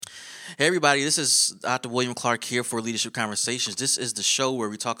Hey, everybody, this is Dr. William Clark here for Leadership Conversations. This is the show where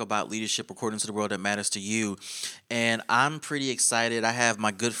we talk about leadership according to the world that matters to you. And I'm pretty excited. I have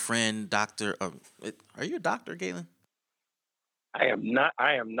my good friend, Dr. Are you a doctor, Galen? I am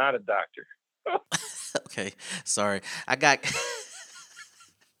not a doctor. Okay, sorry. I got.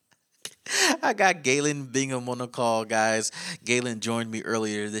 I got Galen Bingham on the call, guys. Galen joined me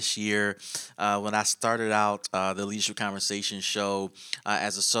earlier this year when I started out the Leadership Conversation show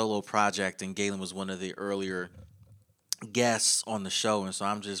as a solo project, and Galen was one of the earlier guests on the show, and so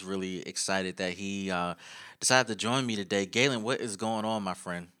I'm just really excited that he decided to join me today. Galen, what is going on, my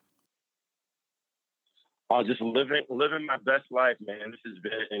friend? Just living my best life, man. This has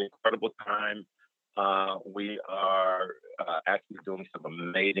been an incredible time. We are actually doing some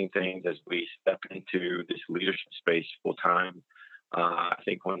amazing things as we step into this leadership space full time. I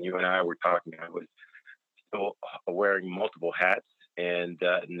think when you and I were talking, I was still wearing multiple hats, and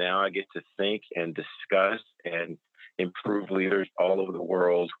now I get to think and discuss and improve leaders all over the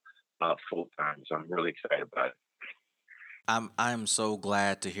world full time. So I'm really excited about it. I'm so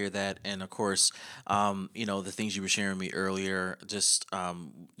glad to hear that, and of course, the things you were sharing me earlier, just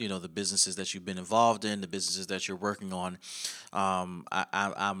the businesses that you've been involved in, the businesses that you're working on. I'm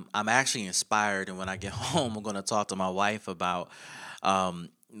actually inspired, and when I get home, I'm going to talk to my wife about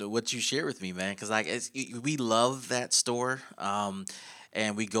what you share with me, man, because we love that store.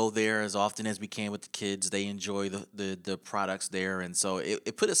 And we go there as often as we can with the kids. They enjoy the products there, and so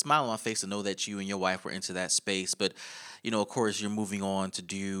it put a smile on my face to know that you and your wife were into that space. But of course, you're moving on to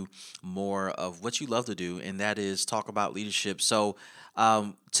do more of what you love to do, and that is talk about leadership. So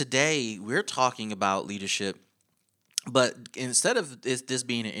today we're talking about leadership, but instead of this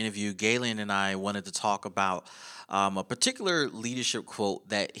being an interview, Galen and I wanted to talk about a particular leadership quote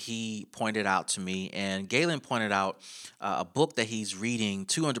that he pointed out to me. And Galen pointed out a book that he's reading,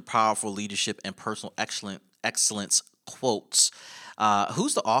 200 Powerful Leadership and Personal Excellence Quotes.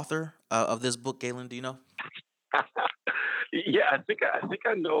 Who's the author of this book, Galen? Do you know? Yeah, I think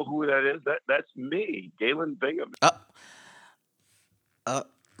I know who that is. That's me, Galen Bingham. Uh, uh,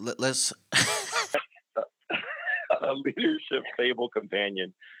 let's. A leadership fable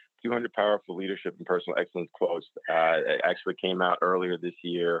companion, 200 powerful leadership and personal excellence quotes. It actually came out earlier this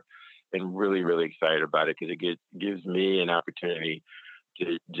year, and really, really excited about it because gives me an opportunity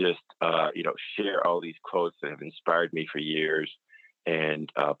to just share all these quotes that have inspired me for years,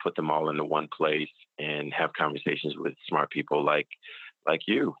 and put them all into one place and have conversations with smart people like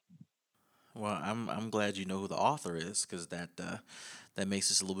you. Well, I'm glad you know who the author is because that makes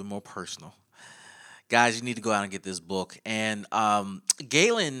this a little bit more personal. Guys, you need to go out and get this book. And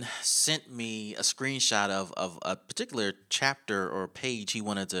Galen sent me a screenshot of a particular chapter or page he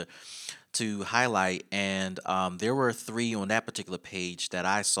wanted to highlight, and there were three on that particular page that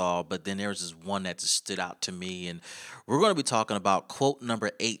I saw, but then there was this one that just stood out to me, and we're going to be talking about quote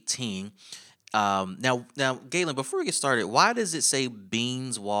number 18. Now, Galen, before we get started, why does it say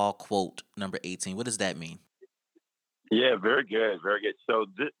Beans Wall quote number 18? What does that mean? Yeah, very good, very good. So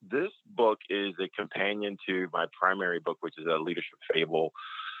this book is a companion to my primary book, which is a leadership fable,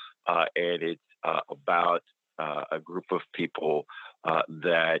 and it's about a group of people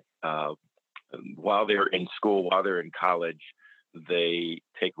that, while they're in school, while they're in college, they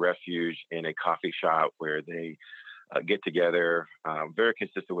take refuge in a coffee shop where they get together. Very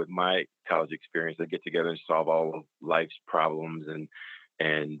consistent with my college experience, they get together and solve all of life's problems,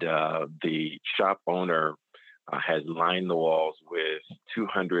 and the shop owner has lined the walls with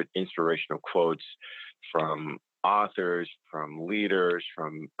 200 inspirational quotes from authors, from leaders,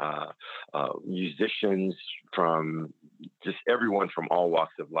 from musicians, from just everyone from all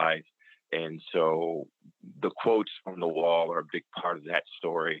walks of life. And so the quotes from the wall are a big part of that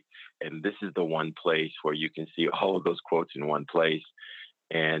story. And this is the one place where you can see all of those quotes in one place.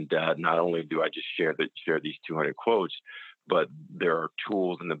 And not only do I just share these 200 quotes, but there are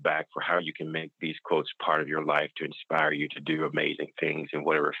tools in the back for how you can make these quotes part of your life to inspire you to do amazing things in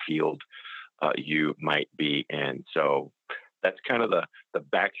whatever field you might be in. So that's kind of the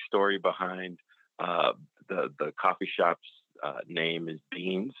backstory behind uh, the coffee shop's name is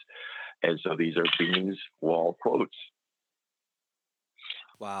Beans, and so these are Beans wall quotes.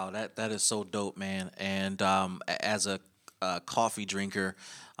 Wow, that is so dope, man. And as a coffee drinker,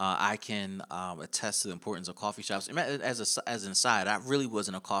 I can attest to the importance of coffee shops. As an aside, I really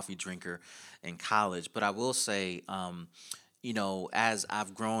wasn't a coffee drinker in college, but I will say, as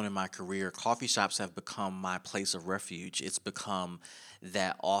I've grown in my career, coffee shops have become my place of refuge. It's become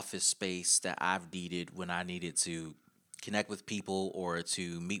that office space that I've needed when I needed to connect with people or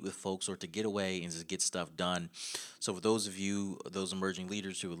to meet with folks or to get away and just get stuff done. So for those of you, those emerging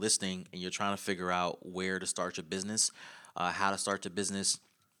leaders who are listening and you're trying to figure out where to start your business, how to start your business,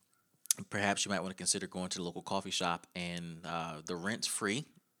 perhaps you might want to consider going to the local coffee shop and the rent's free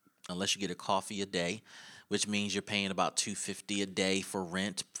unless you get a coffee a day, which means you're paying about $250 a day for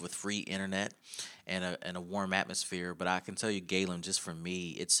rent with free internet and a warm atmosphere. But I can tell you, Galen, just for me,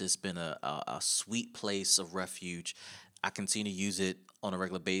 it's just been a sweet place of refuge. I continue to use it on a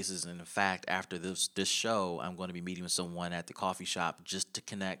regular basis, and in fact, after this show, I'm going to be meeting with someone at the coffee shop just to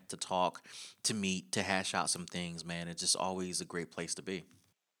connect, to talk, to meet, to hash out some things. Man, it's just always a great place to be.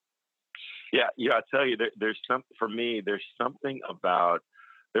 Yeah, yeah. I tell you, there's some for me. There's something about.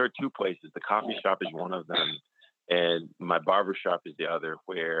 There are two places. The coffee shop is one of them, and my barber shop is the other.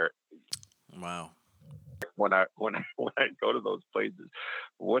 Where Wow. when I go to those places,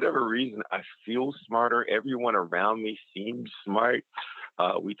 for whatever reason, I feel smarter. Everyone around me seems smart.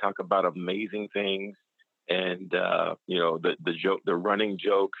 We talk about amazing things, and the joke, the running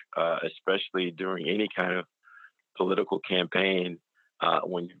joke, especially during any kind of political campaign,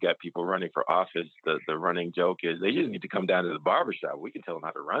 when you've got people running for office, the running joke is they just need to come down to the barbershop. We can tell them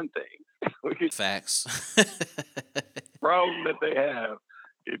how to run things. We can Facts. problem that they have.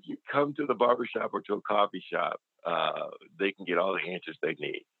 If you come to the barbershop or to a coffee shop, they can get all the answers they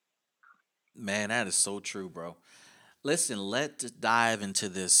need. Man, that is so true, bro. Listen, let's dive into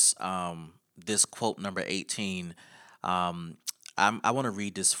this quote number 18. Um, I want to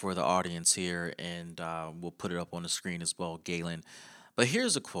read this for the audience here, and we'll put it up on the screen as well, Galen. But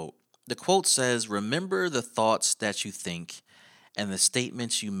here's a quote. The quote says, "Remember the thoughts that you think and the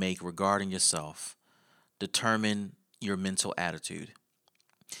statements you make regarding yourself determine your mental attitude.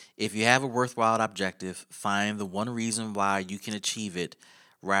 If you have a worthwhile objective, find the one reason why you can achieve it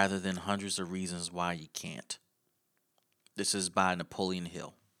rather than hundreds of reasons why you can't." This is by Napoleon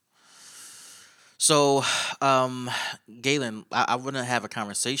Hill. So, um, Galen, I want to have a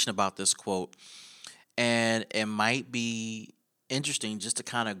conversation about this quote, and it might be interesting just to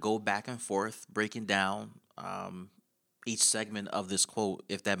kind of go back and forth, breaking down each segment of this quote,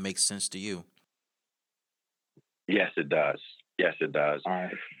 if that makes sense to you. Yes, it does. Yes, it does. All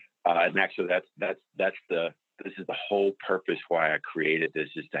right. And actually, that's the this is the whole purpose why I created this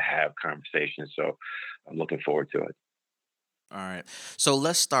is to have conversations. So I'm looking forward to it. All right. So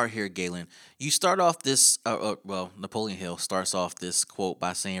let's start here, Galen. You start off this, well, Napoleon Hill starts off this quote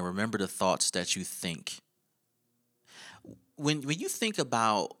by saying, "Remember the thoughts that you think." When you think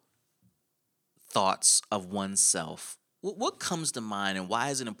about thoughts of oneself, what comes to mind, and why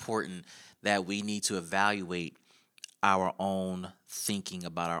is it important that we need to evaluate our own thinking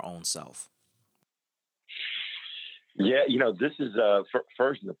about our own self? Yeah, this is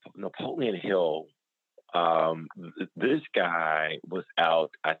first Napoleon Hill. This guy was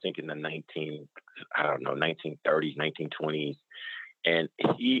out, I think, in the I don't know, 1930s, 1920s, and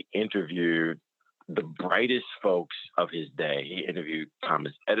he interviewed the brightest folks of his day. He interviewed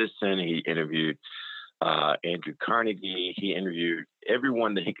Thomas Edison. He interviewed Andrew Carnegie. He interviewed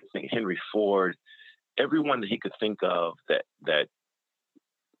everyone that he could think, Henry Ford, everyone that he could think of that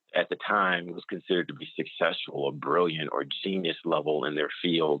at the time was considered to be successful or brilliant or genius level in their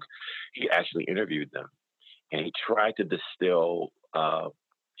field. He actually interviewed them, and he tried to distill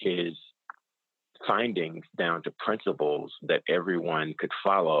his findings down to principles that everyone could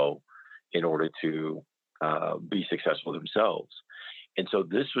follow in order to be successful themselves. And so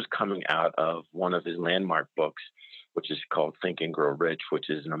this was coming out of one of his landmark books, which is called Think and Grow Rich, which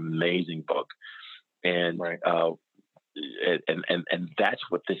is an amazing book. And Right. And that's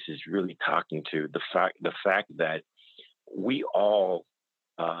what this is really talking to, the fact that we all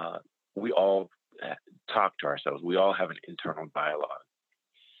uh, we all talk to ourselves. We all have an internal dialogue,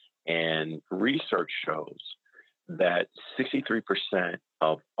 and research shows that 63%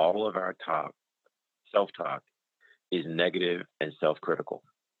 of all of our self-talk, is negative and self-critical.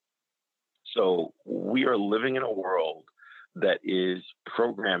 So we are living in a world that is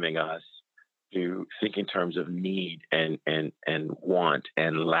programming us to think in terms of need and want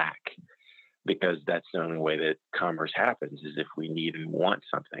and lack, because that's the only way that commerce happens is if we need and want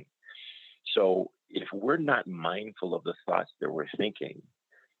something. So if we're not mindful of the thoughts that we're thinking,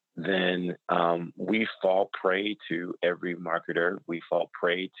 then we fall prey to every marketer, we fall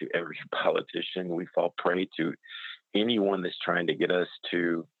prey to every politician, we fall prey to anyone that's trying to get us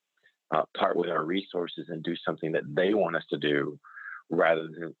to part with our resources and do something that they want us to do, rather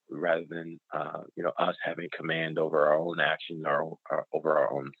than us having command over our own actions, over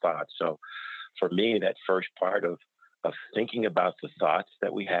our own thoughts. So for me, that first part of thinking about the thoughts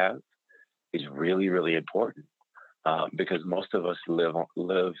that we have is really, really important. because most of us live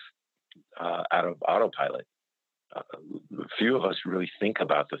out of autopilot. Uh, Few of us really think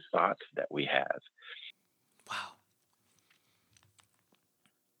about the thoughts that we have. Wow.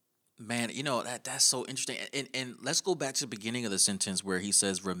 Man, that's so interesting. And let's go back to the beginning of the sentence where he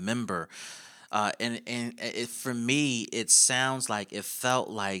says remember. For me, it sounds like it felt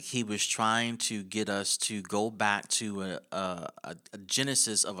like he was trying to get us to go back to a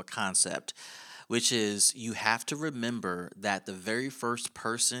genesis of a concept, which is you have to remember that the very first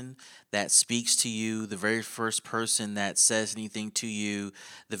person that speaks to you, the very first person that says anything to you,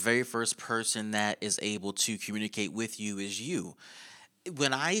 the very first person that is able to communicate with you is you.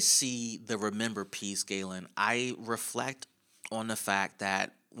 When I see the remember piece, Galen, I reflect on the fact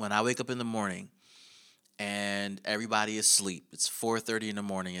that when I wake up in the morning and everybody is asleep, it's 4:30 in the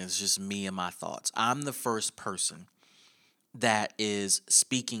morning, and it's just me and my thoughts. I'm the first person that is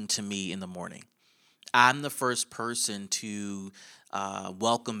speaking to me in the morning. I'm the first person to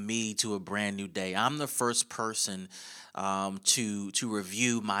welcome me to a brand new day. I'm the first person to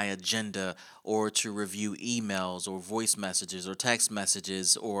review my agenda or to review emails or voice messages or text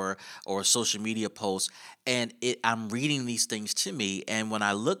messages or social media posts. And I'm reading these things to me. And when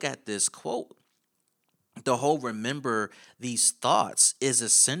I look at this quote, the whole remember these thoughts is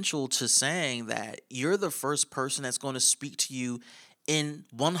essential to saying that you're the first person that's going to speak to you in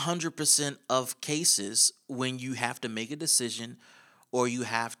 100% of cases when you have to make a decision or you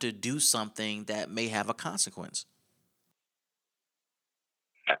have to do something that may have a consequence.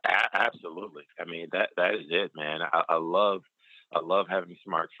 Absolutely. I mean, that is it, man. I love having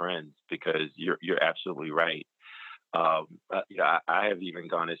smart friends because you're absolutely right. I have even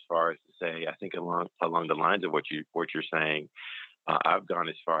gone as far as to say, I think along the lines of what you're saying, I've gone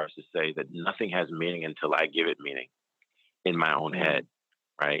as far as to say that nothing has meaning until I give it meaning in my own Mm. head,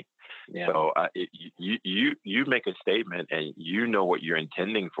 right? Yeah. So you make a statement and you know what you're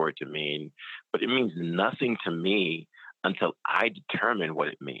intending for it to mean, but it means nothing to me until I determine what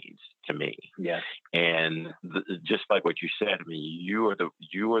it means to me. Yes. And just like what you said, I mean, you are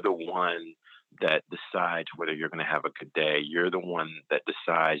the one that decides whether you're going to have a good day. You're the one that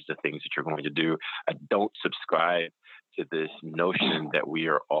decides the things that you're going to do. I don't subscribe to this notion that we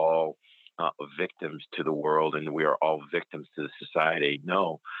are all victims to the world and we are all victims to the society.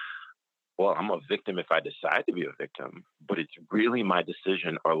 No, well, I'm a victim if I decide to be a victim, but it's really my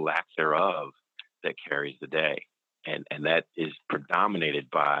decision or lack thereof that carries the day. And that is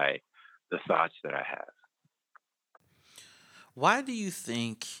predominated by the thoughts that I have. Why do you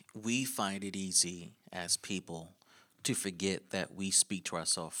think we find it easy as people to forget that we speak to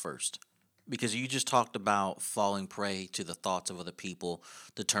ourselves first? Because you just talked about falling prey to the thoughts of other people,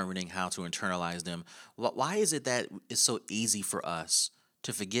 determining how to internalize them. Why is it that it's so easy for us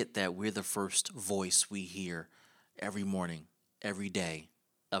to forget that we're the first voice we hear every morning, every day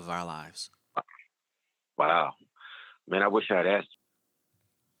of our lives? Wow. Man, I wish I'd asked.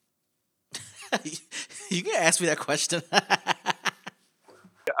 You can ask me that question. I'd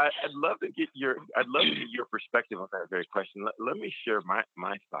love to get your perspective on that very question. Let me share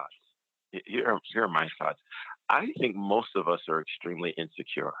my thoughts. Here are my thoughts. I think most of us are extremely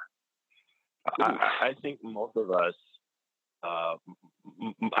insecure. I think most of us,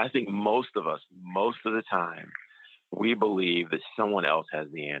 I think most of us, most of the time, we believe that someone else has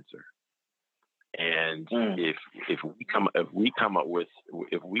the answer. And Mm. if we come up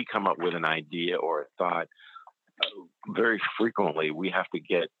with an idea or a thought, very frequently we have to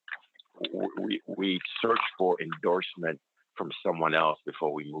get we search for endorsement from someone else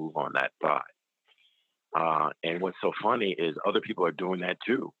before we move on that thought. And what's so funny is other people are doing that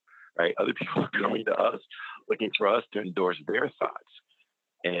too, right? Other people are coming to us looking for us to endorse their thoughts.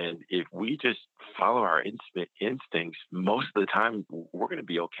 And if we just follow our instincts, most of the time we're going to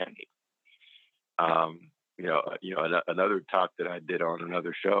be okay. Another talk that I did on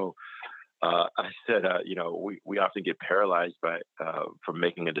another show, I said, we often get paralyzed by from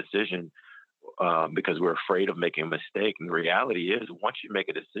making a decision because we're afraid of making a mistake. And the reality is, once you make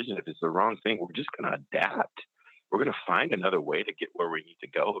a decision, if it's the wrong thing, we're just going to adapt. We're going to find another way to get where we need to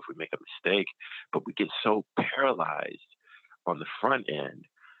go if we make a mistake. But we get so paralyzed on the front end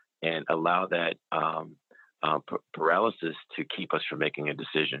and allow that paralysis to keep us from making a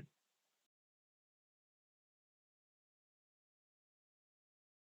decision.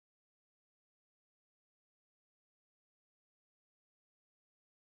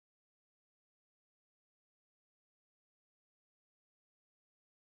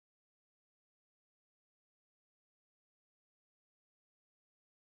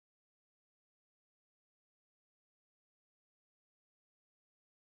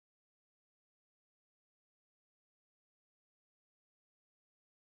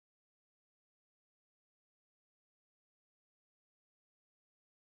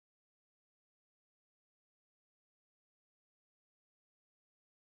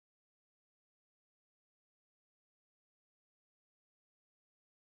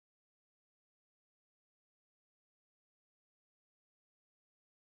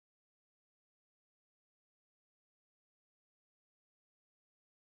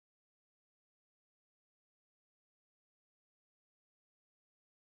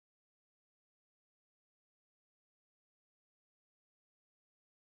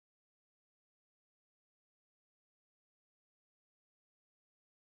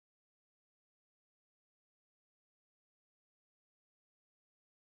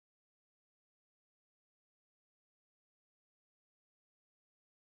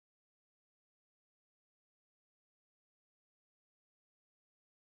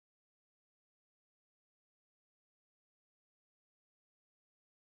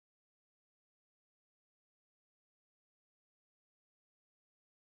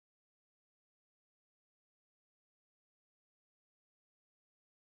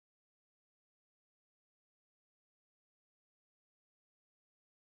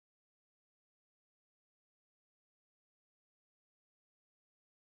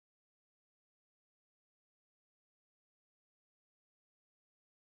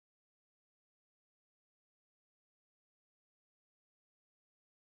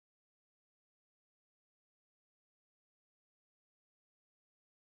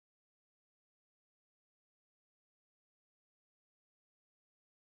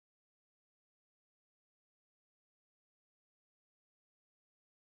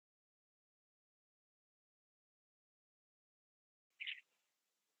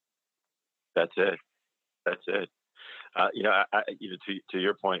 That's it. That's it. To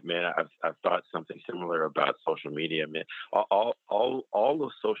your point, man, I've thought something similar about social media, man. All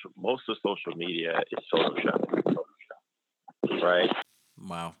of social, most of social media is Photoshop, right?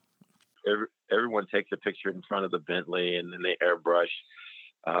 Wow. Everyone takes a picture in front of the Bentley, and then they airbrush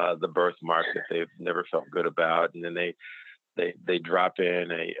the birthmark that they've never felt good about, and then they drop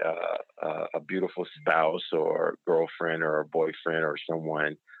in a beautiful spouse or girlfriend or a boyfriend or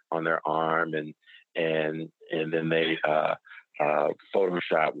someone on their arm, and then they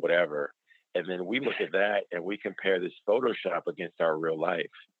Photoshop whatever, and then we look at that and we compare this Photoshop against our real life.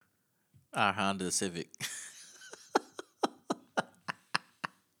 Our Honda Civic.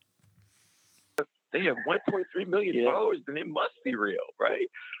 They have 1.3 million Yeah. followers, then it must be real, right?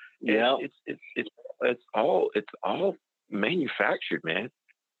 Yeah. It's all manufactured, man.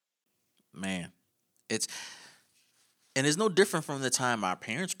 Man, it's and it's no different from the time our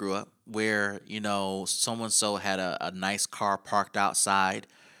parents grew up, where someone so had a nice car parked outside,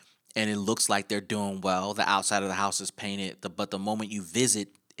 and it looks like they're doing well. The outside of the house is painted, but the moment you visit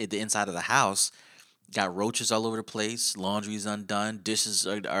the inside of the house, got roaches all over the place, laundry's undone, dishes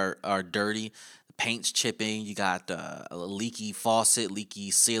are dirty, paint's chipping, you got a leaky faucet,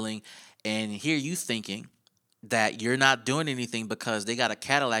 leaky ceiling, and here you thinking that you're not doing anything because they got a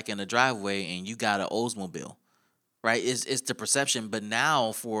Cadillac in the driveway and you got an Oldsmobile, right? It's the perception. But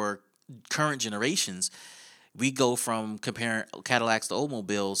now for current generations, we go from comparing Cadillacs to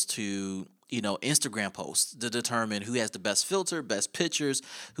Oldsmobiles to Instagram posts to determine who has the best filter, best pictures,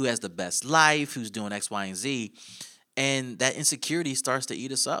 who has the best life, who's doing X, Y, and Z, and that insecurity starts to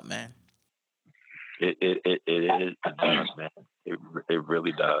eat us up, man. It does, man. It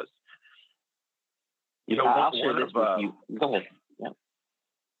really does. I'll share One this of with you. Go ahead. Yeah.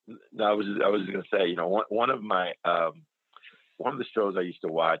 no, I was just gonna say, one of my one of the shows I used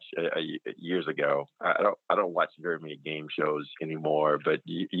to watch years ago. I don't watch very many game shows anymore, but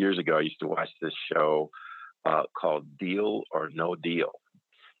years ago I used to watch this show called Deal or No Deal,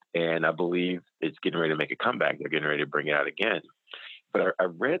 and I believe it's getting ready to make a comeback. They're getting ready to bring it out again. But I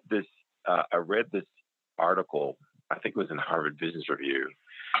read this. I read this article. I think it was in Harvard Business Review.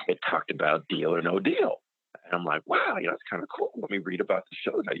 It talked about Deal or No Deal, and I'm like, wow, that's kind of cool. Let me read about the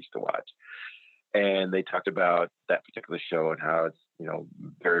show that I used to watch. And they talked about that particular show and how it's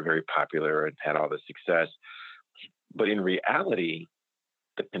very, very popular and had all the success. But in reality,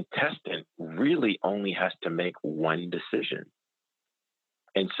 the contestant really only has to make one decision.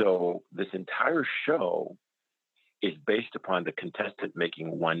 And so this entire show is based upon the contestant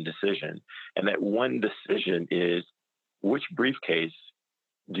making one decision. And that one decision is, which briefcase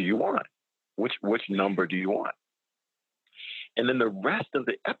do you want? Which number do you want? And then the rest of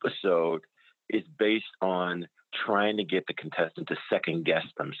the episode is based on trying to get the contestant to second guess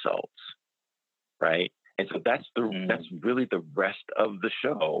themselves, right? And so that's really the rest of the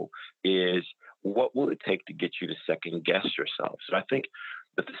show is, what will it take to get you to second guess yourself? So I think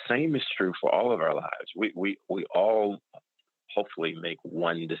that the same is true for all of our lives. We all hopefully make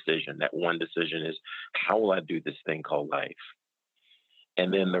one decision. That one decision is, how will I do this thing called life?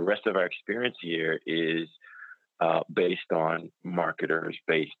 And then the rest of our experience here is based on marketers,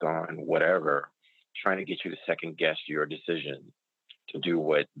 based on whatever, trying to get you to second guess your decision to do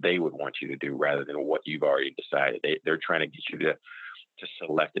what they would want you to do rather than what you've already decided. They're trying to get you to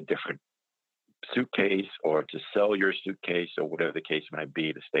select a different suitcase or to sell your suitcase or whatever the case might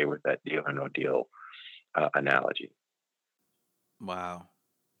be, to stay with that deal or no deal analogy. Wow,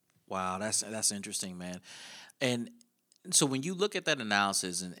 wow, that's interesting, man. And so when you look at that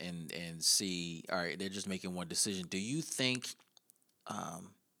analysis and see, all right, they're just making one decision. Do you think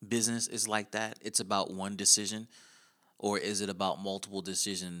business is like that? It's about one decision, or is it about multiple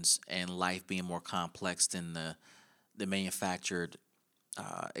decisions and life being more complex than the manufactured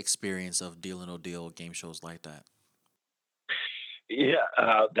experience of Deal or No Deal game shows like that? Yeah,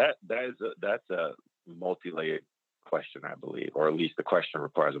 that's a multi-layered question, I believe, or at least the question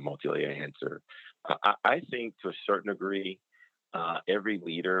requires a multi-layered answer. I think to a certain degree, every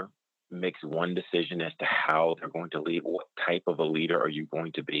leader makes one decision as to how they're going to lead. What type of a leader are you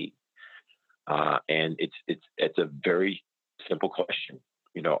going to be? And it's a very simple question.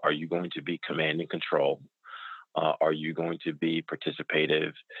 Are you going to be command and control? Are you going to be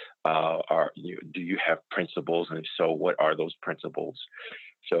participative? Do you have principles? And if so, what are those principles?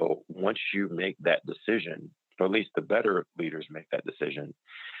 So once you make that decision, or at least the better leaders make that decision,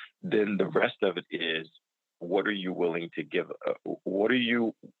 then the rest of it is, what are you willing to give? What are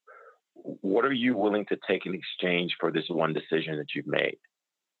you willing to take in exchange for this one decision that you've made?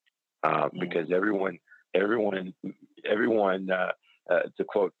 Because everyone, to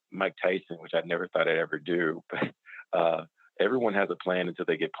quote Mike Tyson, which I never thought I'd ever do, but uh, everyone has a plan until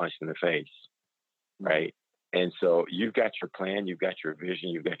they get punched in the face, right? And so you've got your plan, you've got your vision,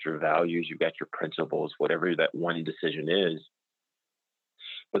 you've got your values, you've got your principles, whatever that one decision is.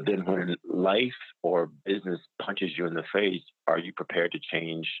 But then when life or business punches you in the face, are you prepared to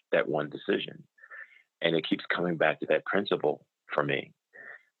change that one decision? And it keeps coming back to that principle for me.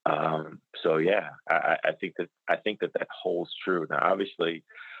 So yeah, I think that that holds true. Now, obviously,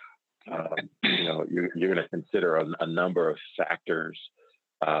 you're going to consider a number of factors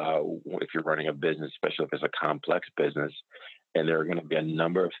if you're running a business, especially if it's a complex business, and there are going to be a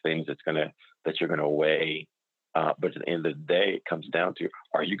number of things that you're going to weigh. But at the end of the day, it comes down to: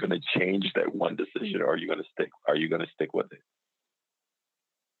 are you going to change that one decision, or are you going to stick? Are you going to stick with it?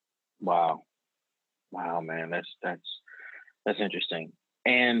 Wow. Wow, man. That's interesting.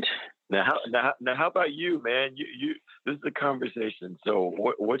 And How about you, man? You this is a conversation. So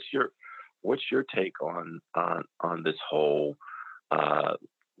what's your take on this whole uh,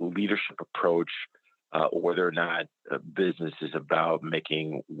 leadership approach, whether or not a business is about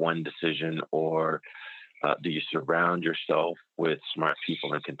making one decision, or do you surround yourself with smart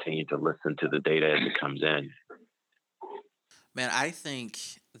people and continue to listen to the data as it comes in? Man, I think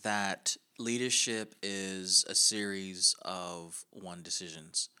that leadership is a series of one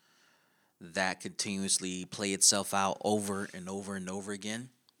decisions that continuously play itself out over and over and over again.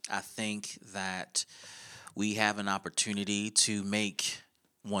 I think that we have an opportunity to make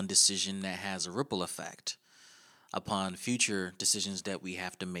one decision that has a ripple effect upon future decisions that we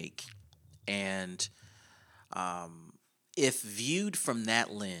have to make. And if viewed from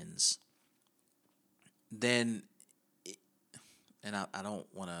that lens, then, and I don't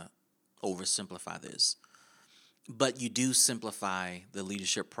want to oversimplify this, but you do simplify the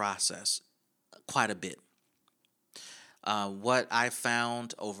leadership process quite a bit. What I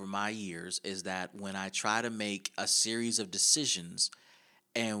found over my years is that when I try to make a series of decisions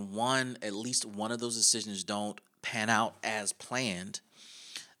and at least one of those decisions don't pan out as planned,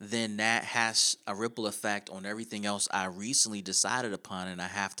 then that has a ripple effect on everything else I recently decided upon, and I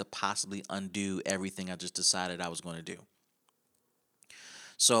have to possibly undo everything I just decided I was going to do.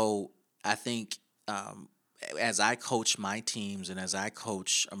 So I think as I coach my teams and as I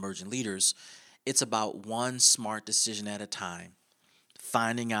coach emerging leaders, it's about one smart decision at a time,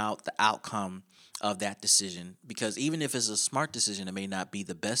 finding out the outcome of that decision. Because even if it's a smart decision, it may not be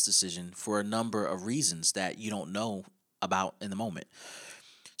the best decision for a number of reasons that you don't know about in the moment.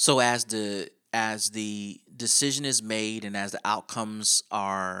 So as the decision is made and as the outcomes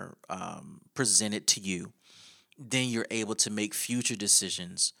are presented to you, then you're able to make future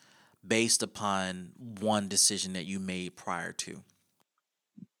decisions based upon one decision that you made prior to.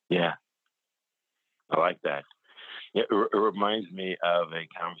 Yeah, I like that. Yeah, it reminds me of a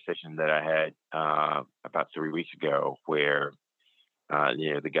conversation that I had about 3 weeks ago, where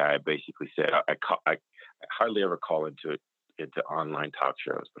the guy basically said, I hardly ever call into online talk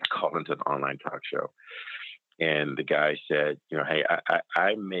shows, but I called into an online talk show, and the guy said, hey,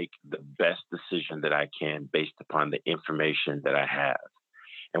 I make the best decision that I can based upon the information that I have,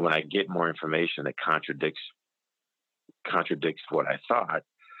 and when I get more information that contradicts what I thought,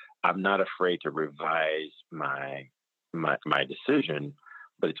 I'm not afraid to revise my decision,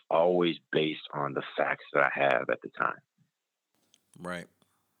 but it's always based on the facts that I have at the time. Right.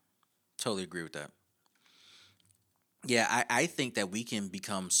 Totally agree with that. Yeah, I think that we can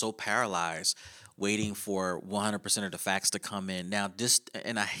become so paralyzed waiting for 100% of the facts to come in. Now, this,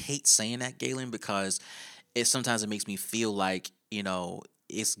 and I hate saying that, Galen, because sometimes it makes me feel like,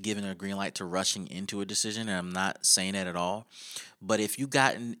 it's giving a green light to rushing into a decision, and I'm not saying that at all. But if you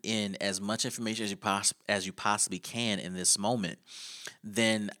gotten in as much information as you possibly can in this moment,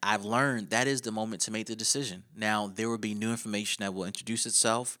 then I've learned that is the moment to make the decision. Now, there will be new information that will introduce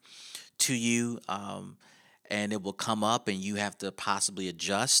itself to you, and it will come up, and you have to possibly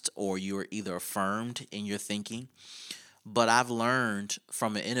adjust, or you are either affirmed in your thinking. But I've learned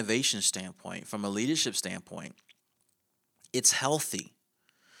from an innovation standpoint, from a leadership standpoint, it's healthy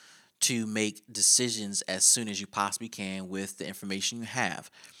to make decisions as soon as you possibly can with the information you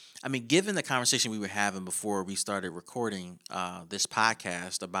have. I mean, given the conversation we were having before we started recording this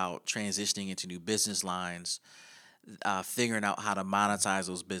podcast about transitioning into new business lines, figuring out how to monetize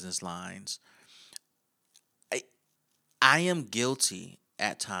those business lines, I, I am guilty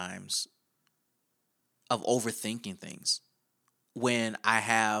at times of overthinking things when I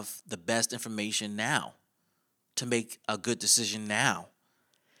have the best information now to make a good decision now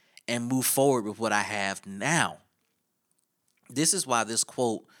and move forward with what I have now. This is why this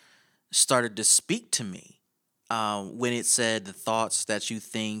quote started to speak to me when it said the thoughts that you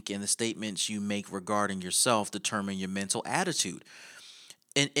think and the statements you make regarding yourself determine your mental attitude.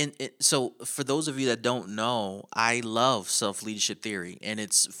 And so, for those of you that don't know, I love self leadership theory, and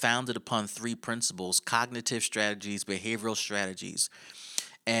it's founded upon three principles: cognitive strategies, behavioral strategies,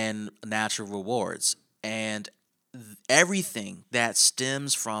 and natural rewards. And everything that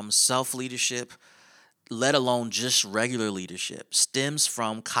stems from self leadership, let alone just regular leadership, stems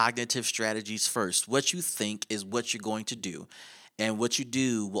from cognitive strategies first. What you think is what you're going to do, and what you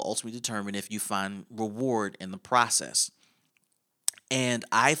do will ultimately determine if you find reward in the process. And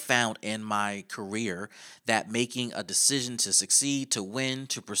I found in my career that making a decision to succeed, to win,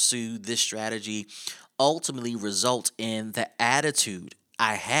 to pursue this strategy ultimately results in the attitude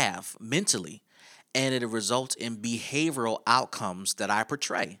I have mentally, and it results in behavioral outcomes that I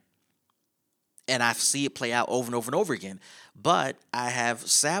portray. And I see it play out over and over and over again. But I have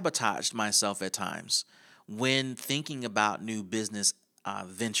sabotaged myself at times when thinking about new business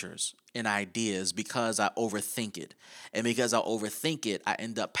ventures and ideas because I overthink it. And because I overthink it, I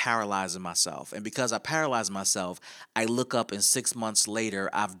end up paralyzing myself. And because I paralyze myself, I look up and 6 months later,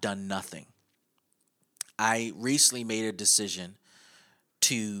 I've done nothing. I recently made a decision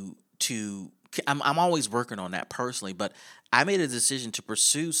to I'm always working on that personally, but I made a decision to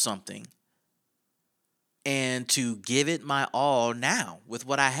pursue something and to give it my all now with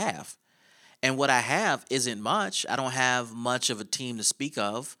what I have. And what I have isn't much. I don't have much of a team to speak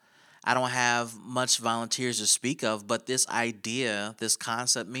of. I don't have much volunteers to speak of, but this idea, this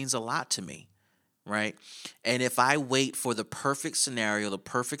concept means a lot to me, right? And if I wait for the perfect scenario, the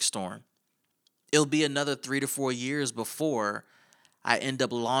perfect storm, it'll be another 3 to 4 years before I end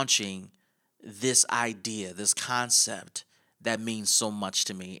up launching this idea, this concept that means so much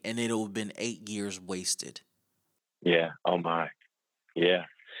to me. And it'll have been 8 years wasted. Yeah. Oh my. Yeah.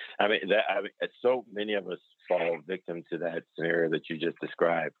 I mean, so many of us fall victim to that scenario that you just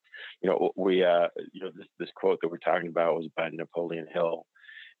described. This quote that we're talking about was by Napoleon Hill.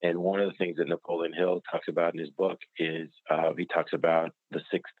 And one of the things that Napoleon Hill talks about in his book is he talks about the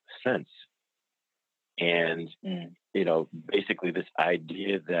sixth sense. And, basically this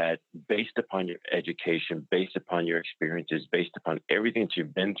idea that based upon your education, based upon your experiences, based upon everything that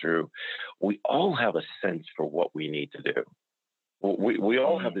you've been through, we all have a sense for what we need to do. We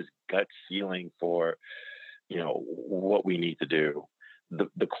all have this gut feeling for, what we need to do.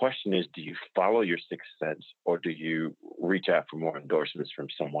 The question is, do you follow your sixth sense, or do you reach out for more endorsements from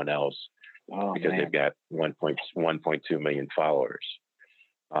someone else because they've got 1.2 million followers?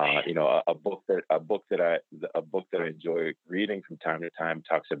 A book that I enjoy reading from time to time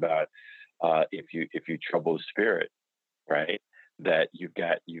talks about if you trouble the spirit, right? That you've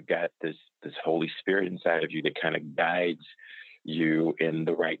got this Holy Spirit inside of you that kind of guides you in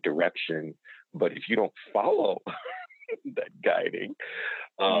the right direction. But if you don't follow that guiding,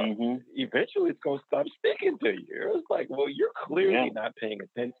 eventually it's going to stop speaking to you. It's like, well, you're clearly not paying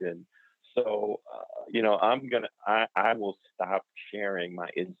attention. So, I will stop sharing my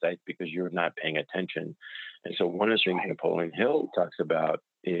insights because you're not paying attention. And so, one of the things Napoleon Hill talks about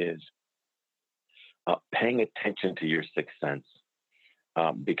is paying attention to your sixth sense,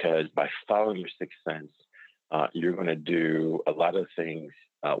 because by following your sixth sense, you're going to do a lot of things,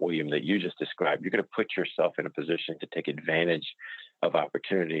 William, that you just described. You're going to put yourself in a position to take advantage of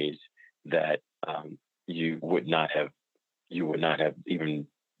opportunities that you would not have even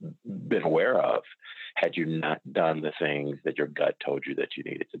been aware of had you not done the things that your gut told you that you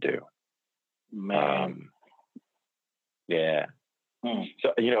needed to do. Man. Yeah.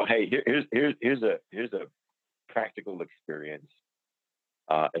 So hey, here's a practical experience,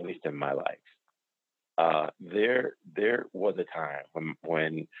 at least in my life. There was a time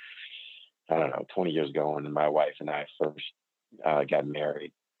when I don't know, 20 years ago, when my wife and I first got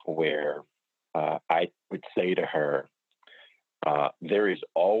married, where I would say to her, there is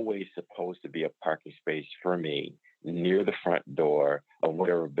always supposed to be a parking space for me near the front door of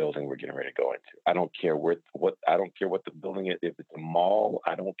whatever building we're getting ready to go into. I don't care what the building is. If it's a mall,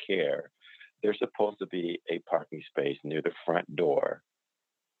 I don't care. There's supposed to be a parking space near the front door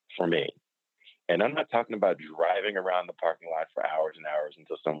for me. And I'm not talking about driving around the parking lot for hours and hours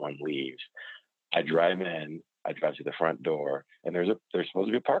until someone leaves. I drive to the front door, and there's supposed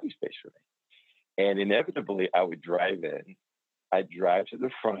to be a parking space for me. And inevitably, I would drive in. I'd drive to the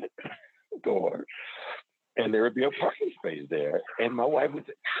front door, and there would be a parking space there. And my wife would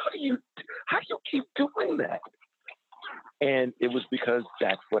say, how do you keep doing that? And it was because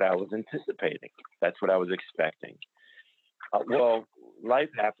that's what I was anticipating. That's what I was expecting. Well, life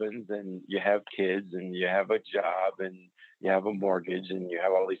happens, and you have kids, and you have a job, and you have a mortgage, and you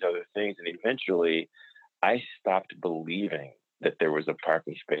have all these other things. And eventually I stopped believing that there was a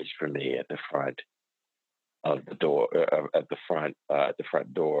parking space for me at the front of the door, at the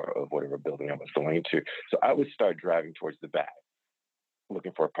front door of whatever building I was going to. So I would start driving towards the back,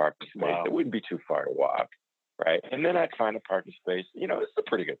 looking for a parking space. It Wow. wouldn't be too far to walk, right? And then I'd find a parking space. It's a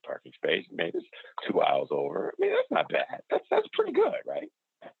pretty good parking space. Maybe it's 2 aisles over. I mean, that's not bad. That's pretty good, right?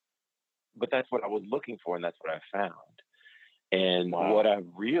 But that's what I was looking for, and that's what I found. And what Wow. I've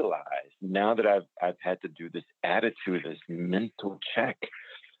realized now that I've had to do this attitude, this mental check,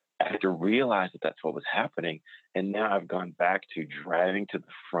 I had to realize that that's what was happening. And now I've gone back to driving to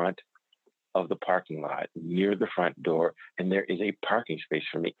the front of the parking lot near the front door, and there is a parking space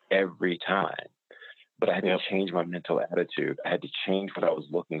for me every time. But I had to Yep. change my mental attitude. I had to change what I was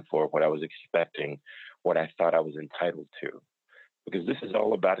looking for, what I was expecting, what I thought I was entitled to. Because this is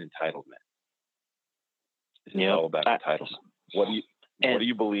all about entitlement. This is Yep. all about entitlement. What do you what And do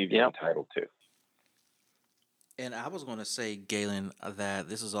you believe you're yep. entitled to? And I was going to say, Galen, that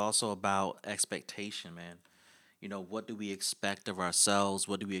this is also about expectation, man. What do we expect of ourselves?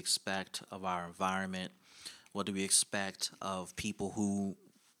 What do we expect of our environment? What do we expect of people who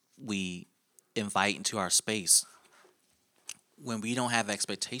we invite into our space? When we don't have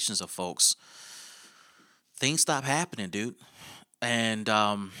expectations of folks, things stop happening, dude. And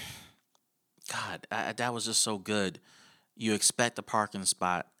God, that was just so good. You expect a parking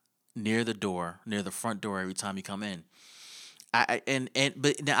spot near the door, near the front door every time you come in. And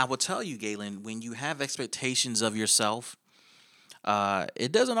but now I will tell you, Galen, when you have expectations of yourself,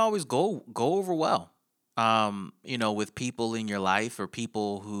 it doesn't always go over well. With people in your life or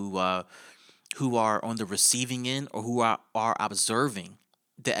people who are on the receiving end or who are observing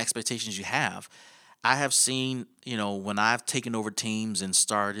the expectations you have. I have seen, when I've taken over teams and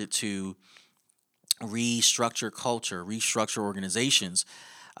started to restructure culture, restructure organizations,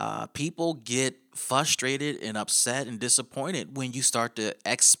 people get frustrated and upset and disappointed when you start to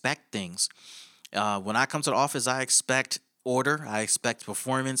expect things. When I come to the office, I expect order, I expect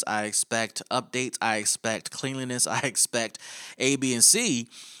performance, I expect updates, I expect cleanliness, I expect A, B, and C.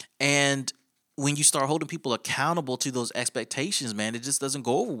 And when you start holding people accountable to those expectations, man, it just doesn't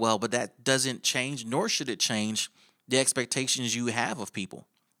go over well. But that doesn't change, nor should it change the expectations you have of people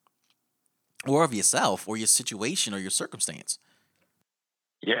or of yourself or your situation or your circumstance.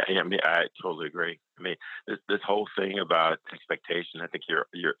 Yeah, yeah, I mean, I totally agree. I mean, this whole thing about expectation, I think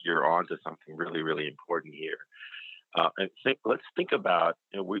you're on to something really, really important here. Let's think about.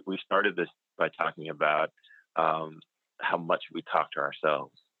 We started this by talking about um, how much we talk to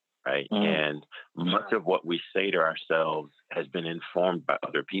ourselves, right? Mm. And much of what we say to ourselves has been informed by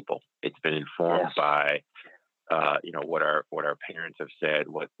other people. It's been informed Yes. by what our parents have said,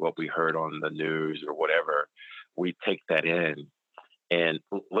 what we heard on the news or whatever. We take that in, and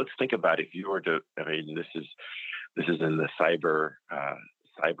let's think about if you were to. I mean, this is in the cyber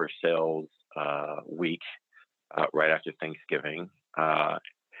sales week right after Thanksgiving.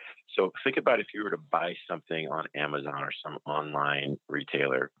 So think about if you were to buy something on Amazon or some online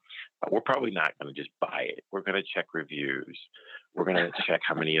retailer. We're probably not going to just buy it. We're going to check reviews. We're going to check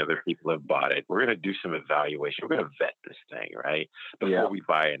how many other people have bought it. We're going to do some evaluation. We're going to vet this thing, right? Yeah. Before we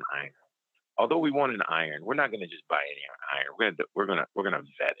buy an item. Although we want an iron, we're not going to just buy any iron. We're gonna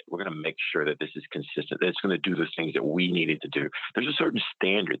vet it. We're gonna make sure that this is consistent. That it's going to do the things that we needed to do. There's a certain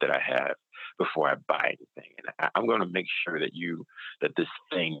standard that I have before I buy anything, and I'm going to make sure that this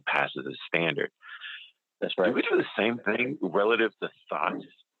thing passes a standard. That's Do right. we do the same thing relative to thoughts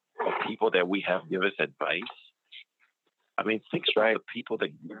of people that we have give us advice? I mean, think That's about right. the people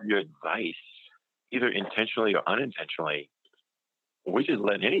that give you advice, either intentionally or unintentionally. We just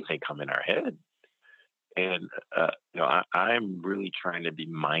let anything come in our head. And I'm really trying to be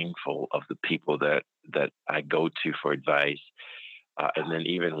mindful of the people that I go to for advice, and then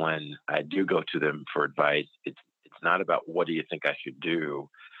even when I do go to them for advice, it's not about what do you think I should do.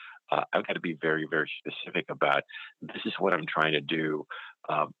 I've got to be very very specific about this is what I'm trying to do.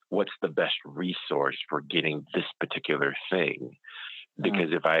 What's the best resource for getting this particular thing? Mm.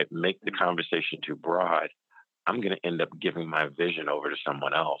 Because if I make the conversation too broad, I'm going to end up giving my vision over to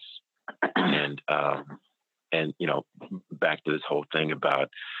someone else. And back to this whole thing about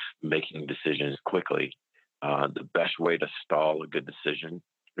making decisions quickly. The best way to stall a good decision.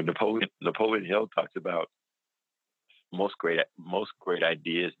 Napoleon Hill talks about most great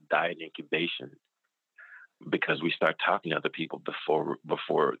ideas die in incubation because we start talking to other people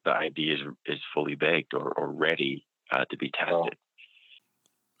before the idea is fully baked or ready to be Oh, tested.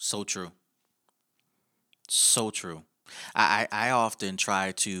 So true. So true. I often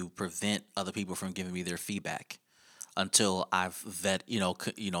try to prevent other people from giving me their feedback until I've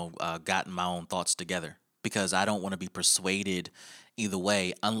gotten my own thoughts together. because I don't want to be persuaded either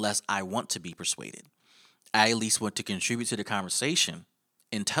way unless I want to be persuaded. I at least want to contribute to the conversation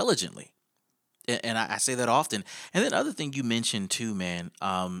intelligently. And I say that often. And then other thing you mentioned too, man,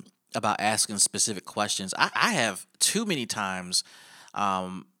 about asking specific questions. I have too many times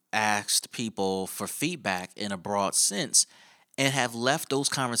asked people for feedback in a broad sense and have left those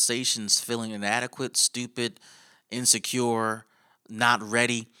conversations feeling inadequate, stupid, insecure, not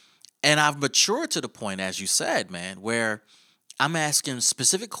ready. And I've matured to the point, as you said, man, where I'm asking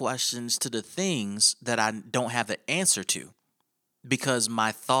specific questions to the things that I don't have the answer to because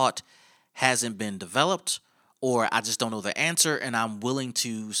my thought hasn't been developed or I just don't know the answer and I'm willing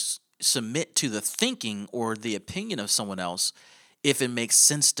to submit to the thinking or the opinion of someone else if it makes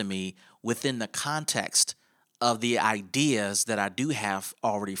sense to me within the context of the ideas that I do have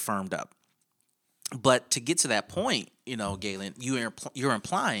already firmed up. But to get to that point, Galen, you're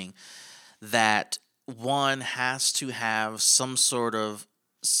implying that one has to have some sort of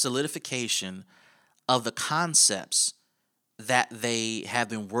solidification of the concepts that they have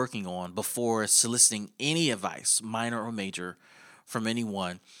been working on before soliciting any advice, minor or major, from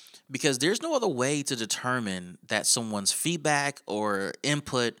anyone. Because there's no other way to determine that someone's feedback or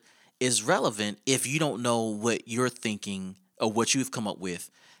input is relevant if you don't know what you're thinking or what you've come up with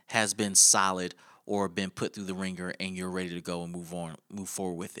has been solid or been put through the ringer and you're ready to go and move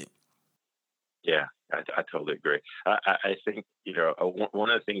forward with it. Yeah, I totally agree. I think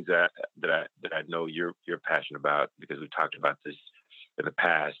one of the things that I know you're passionate about, because we've talked about this in the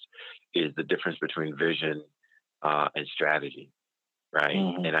past, is the difference between vision and strategy, right?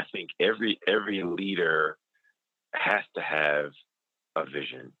 Hmm. And I think every leader has to have a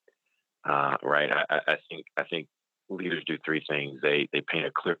vision, right? I think leaders do three things. They paint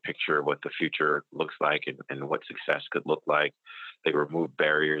a clear picture of what the future looks like and what success could look like. They remove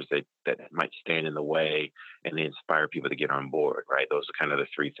barriers that might stand in the way, and they inspire people to get on board. Right? Those are kind of the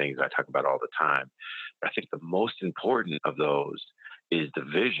three things I talk about all the time. But I think the most important of those is the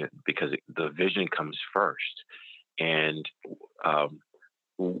vision, because the vision comes first. And um,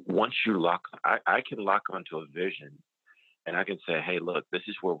 once you I can lock onto a vision and I can say, hey, look, this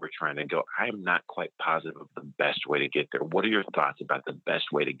is where we're trying to go. I am not quite positive of the best way to get there. What are your thoughts about the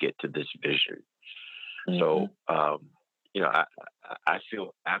best way to get to this vision? Hmm. So, I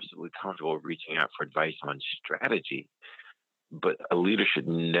feel absolutely comfortable reaching out for advice on strategy, but a leader should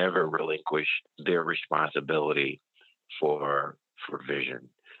never relinquish their responsibility for vision,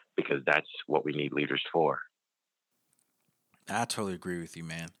 because that's what we need leaders for. I totally agree with you,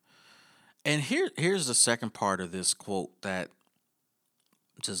 man. And here's the second part of this quote that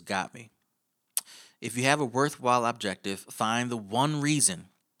just got me. If you have a worthwhile objective, find the one reason,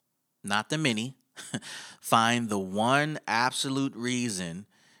 not the many, find the one absolute reason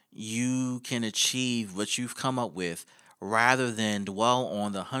you can achieve what you've come up with rather than dwell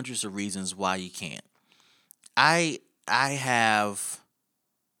on the hundreds of reasons why you can't. I I have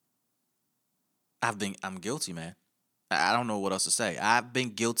I'm guilty, man. I don't know what else to say. I've been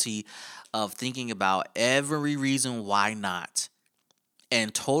guilty of thinking about every reason why not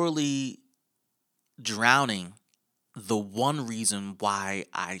and totally drowning the one reason why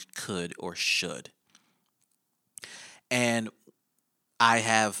I could or should. And I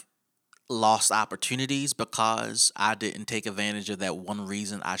have lost opportunities because I didn't take advantage of that one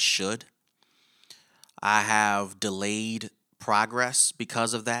reason I should. I have delayed progress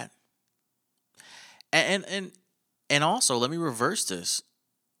because of that. And also, let me reverse this.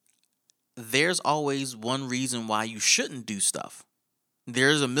 There's always one reason why you shouldn't do stuff.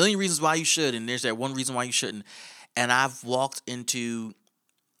 There's a million reasons why you should, and there's that one reason why you shouldn't. And I've walked into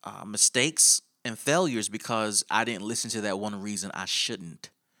mistakes and failures because I didn't listen to that one reason I shouldn't.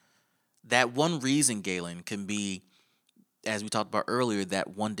 That one reason, Galen, can be, as we talked about earlier,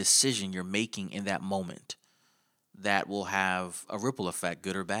 that one decision you're making in that moment that will have a ripple effect,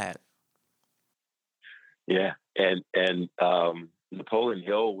 good or bad. Yeah, and Napoleon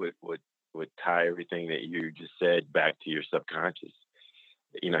Hill would tie everything that you just said back to your subconscious.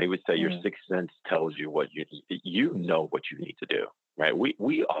 He would say your Hmm. sixth sense tells you what you know what you need to do. Right?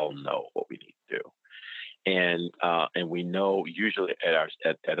 We all know what we need to do, and we know usually at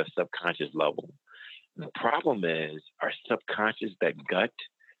a subconscious level. The problem is our subconscious, that gut,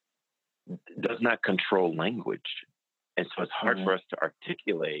 does not control language. And so it's hard Hmm. for us to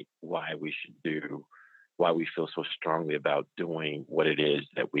articulate why we feel so strongly about doing what it is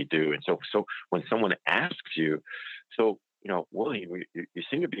that we do. And so when someone asks you, so, William, you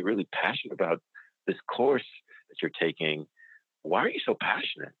seem to be really passionate about this course that you're taking. Why are you so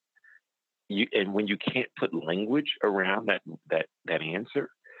passionate? And when you can't put language around that answer,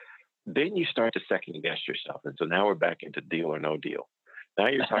 then you start to second guess yourself. And so now we're back into deal or no deal. Now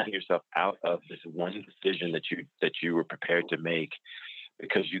you're talking yourself out of this one decision that you were prepared to make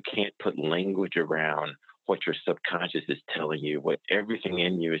because you can't put language around what your subconscious is telling you, what everything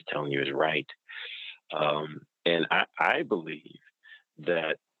in you is telling you is right. And I believe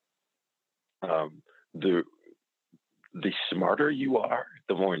that um, the the smarter you are,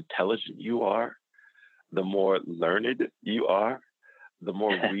 the more intelligent you are, the more learned you are, the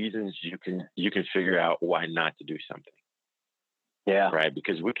more reasons you can figure out why not to do something, Yeah. right?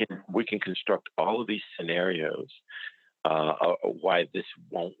 Because we can construct all of these scenarios why this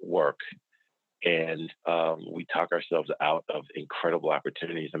won't work, and we talk ourselves out of incredible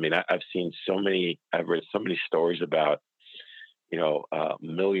opportunities. I mean, I've read so many stories about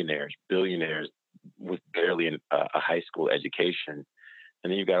millionaires, billionaires with barely a high school education, and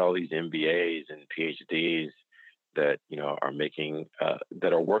then you've got all these MBAs and PhDs that are making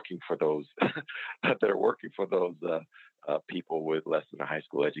that are working for those that are working for those people with less than a high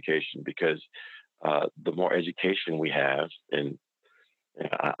school education because the more education we have, and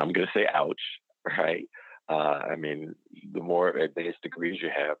I'm going to say ouch, right? I mean, the more advanced degrees you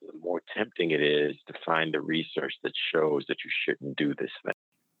have, the more tempting it is to find the research that shows that you shouldn't do this thing.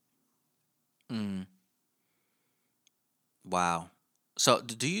 Mm, wow. So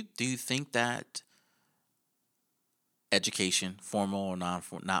do you think that education, formal or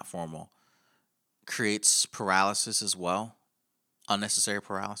not formal, creates paralysis as well? Unnecessary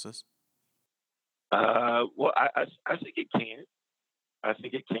paralysis? Well, I think it can. I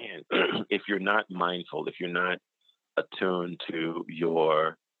think it can if you're not mindful, if you're not attuned to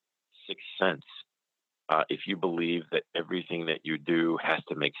your sixth sense. If you believe that everything that you do has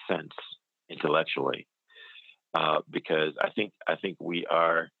to make sense intellectually, because I think we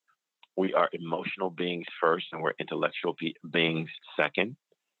are emotional beings first, and we're intellectual beings second.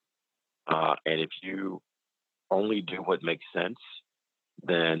 And if you only do what makes sense,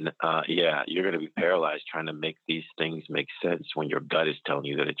 then yeah, you're going to be paralyzed trying to make these things make sense when your gut is telling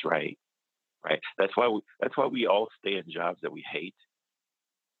you that it's right. Right. That's why we all stay in jobs that we hate,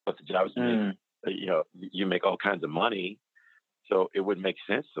 but the jobs make Mm, you make all kinds of money. So it would make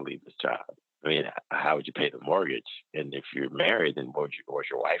sense to leave this job. I mean, how would you pay the mortgage? And if you're married, then what's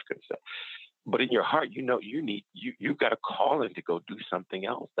your wife going to say? But in your heart, you've got a calling to go do something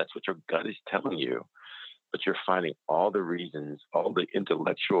else. That's what your gut is telling you. But you're finding all the reasons, all the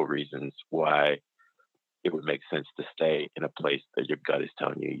intellectual reasons why it would make sense to stay in a place that your gut is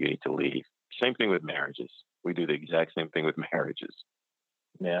telling you you need to leave. Same thing with marriages. We do the exact same thing with marriages.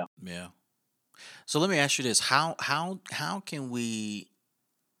 yeah. Yeah. So let me ask you this: how can we,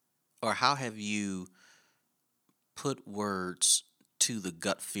 or how have you put words to the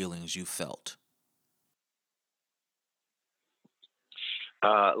gut feelings you felt?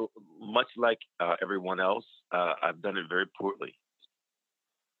 Uh, Much like everyone else, I've done it very poorly.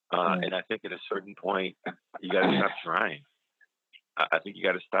 Mm, And I think at a certain point, you got to stop trying. I think you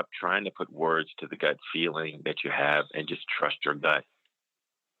got to stop trying to put words to the gut feeling that you have and just trust your gut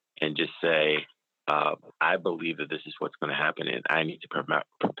and just say, I believe that this is what's going to happen, and I need to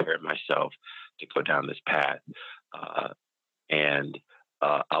prepare myself to go down this path. Uh, and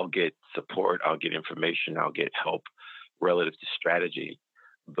I'll get support, I'll get information, I'll get help relative to strategy,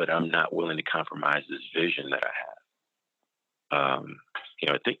 but I'm not willing to compromise this vision that I have.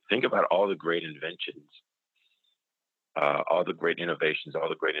 Think about all the great inventions, all the great innovations, all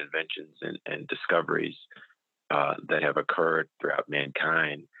the great inventions and discoveries that have occurred throughout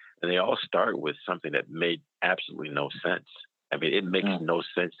mankind, and they all start with something that made absolutely no sense. I mean, it makes mm, no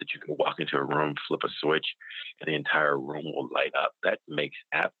sense that you can walk into a room, flip a switch, and the entire room will light up.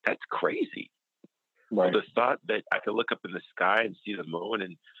 That's crazy. Or right. the thought that I could look up in the sky and see the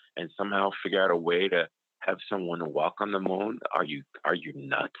moon and somehow figure out a way to have someone walk on the moon. Are you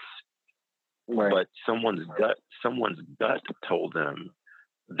nuts? Right. But someone's gut told them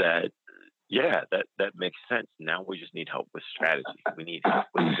that yeah, that makes sense. Now we just need help with strategy. We need help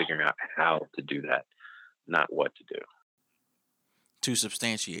with figuring out how to do that, not what to do. To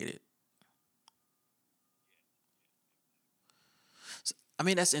substantiate it? I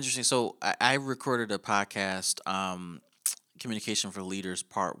mean, that's interesting. So I recorded a podcast, Communication for Leaders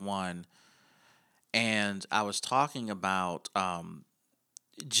Part 1, and I was talking about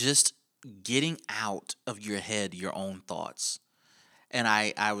just getting out of your head your own thoughts. And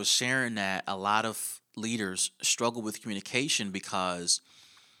I was sharing that a lot of leaders struggle with communication because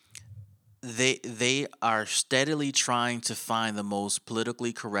they are steadily trying to find the most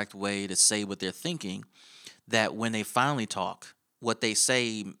politically correct way to say what they're thinking, that when they finally talk, what they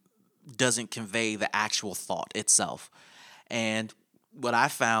say doesn't convey the actual thought itself. And what I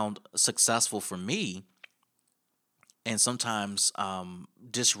found successful for me and sometimes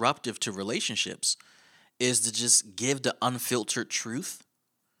disruptive to relationships is to just give the unfiltered truth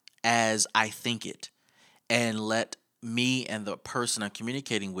as I think it and let me and the person I'm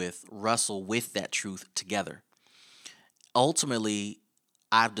communicating with wrestle with that truth together. Ultimately,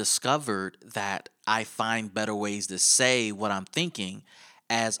 I've discovered that I find better ways to say what I'm thinking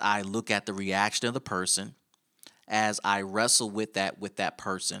as I look at the reaction of the person, as I wrestle with that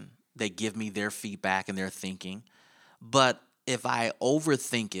person. They give me their feedback and their thinking. But if I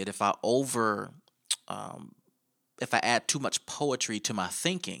overthink it, if I add too much poetry to my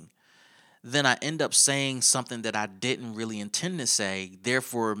thinking, then I end up saying something that I didn't really intend to say,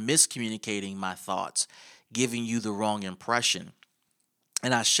 therefore miscommunicating my thoughts, giving you the wrong impression.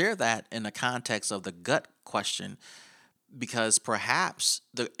 And I share that in the context of the gut question because perhaps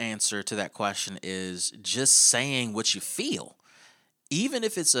the answer to that question is just saying what you feel. Even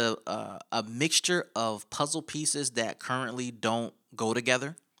if it's a mixture of puzzle pieces that currently don't go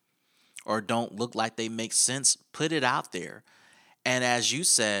together or don't look like they make sense, put it out there. And as you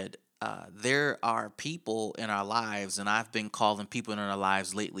said, there are people in our lives, and I've been calling people in our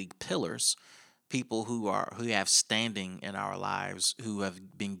lives lately pillars, people who have standing in our lives, who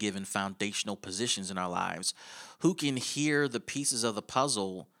have been given foundational positions in our lives, who can hear the pieces of the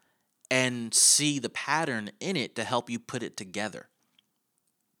puzzle and see the pattern in it to help you put it together.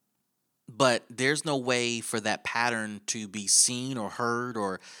 But there's no way for that pattern to be seen or heard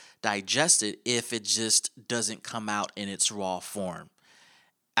or digested if it just doesn't come out in its raw form.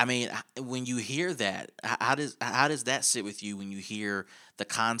 I mean, when you hear that, how does that sit with you when you hear the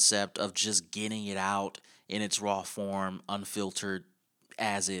concept of just getting it out in its raw form, unfiltered,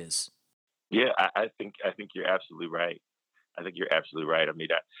 as is? Yeah, I think you're absolutely right. I think you're absolutely right. I mean,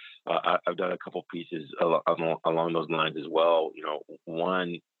 I've done a couple pieces along those lines as well. You know,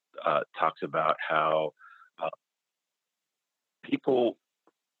 one talks about how uh, people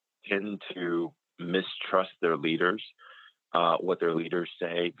tend to mistrust their leaders, what their leaders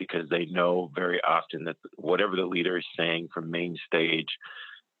say, because they know very often that whatever the leader is saying from main stage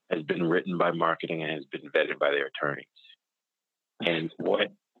has been written by marketing and has been vetted by their attorneys. And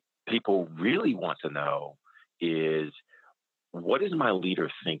what people really want to know is, what is my leader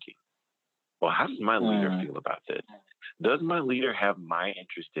thinking? Well, how does my leader Mm. feel about this? Does my leader have my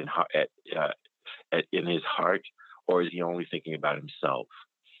interest uh, in his heart, or is he only thinking about himself?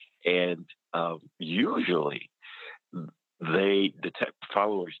 And usually, they detect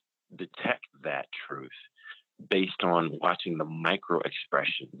followers detect that truth based on watching the micro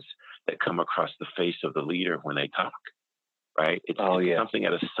expressions that come across the face of the leader when they talk. Right? Oh It's yeah. something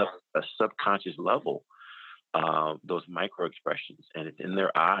at a subconscious level, those micro expressions, and it's in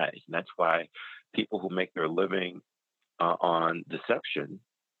their eyes. And that's why people who make their living on deception,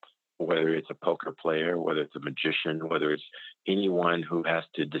 whether it's a poker player, whether it's a magician, whether it's anyone who has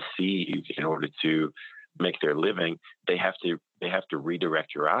to deceive in order to make their living, they have to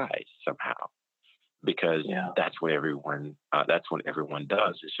redirect your eyes somehow, because Yeah. that's what everyone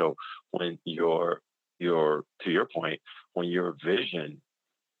does. And so when your to your point, when your vision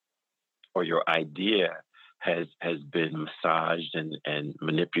or your idea has been massaged and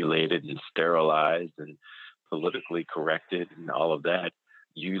manipulated and sterilized and politically corrected and all of that,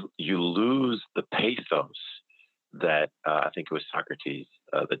 you lose the pathos that I think it was Socrates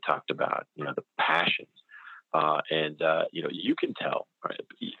that talked about, the passions. You can tell, right?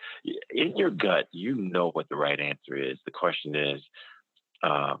 In your gut, you know what the right answer is. The question is,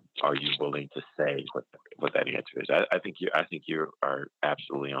 are you willing to say what that answer is? I think you are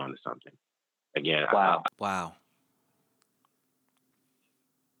absolutely on to something. Again, Wow. Wow.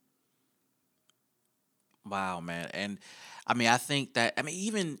 Wow, man. And I mean, I think that I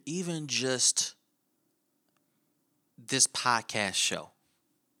mean even just this podcast show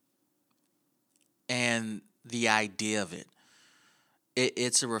and the idea of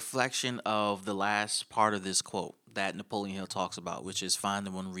it's a reflection of the last part of this quote that Napoleon Hill talks about, which is find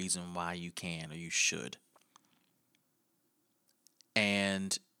the one reason why you can or you should.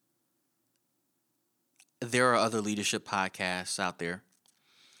 And there are other leadership podcasts out there,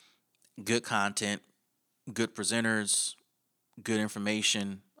 good content, good presenters, good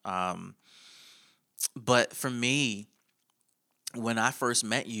information. But for me, when I first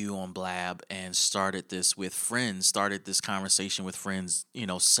met you on Blab and started this conversation with friends,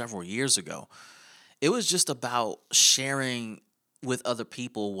 several years ago, it was just about sharing with other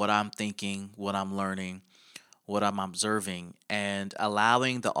people what I'm thinking, what I'm learning, what I'm observing, and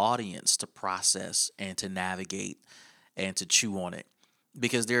allowing the audience to process and to navigate and to chew on it.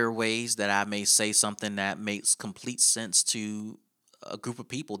 Because there are ways that I may say something that makes complete sense to a group of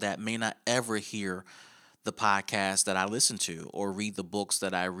people that may not ever hear the podcast that I listen to, or read the books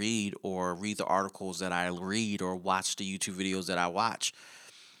that I read, or read the articles that I read, or watch the YouTube videos that I watch.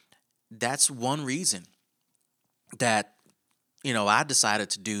 That's one reason that I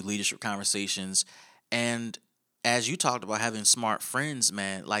decided to do leadership conversations. And as you talked about having smart friends,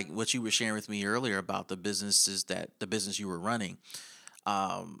 man, like what you were sharing with me earlier about the business you were running,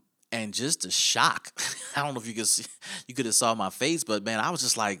 um, and just the shock. I don't know if you could have saw my face, but man, I was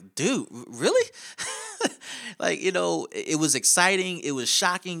just like, dude, really? Like, it was exciting, it was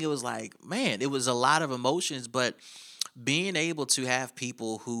shocking, it was like, man, it was a lot of emotions, but being able to have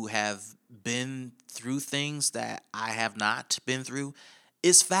people who have been through things that I have not been through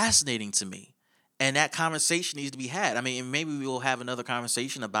is fascinating to me. And that conversation needs to be had. I mean, and maybe we will have another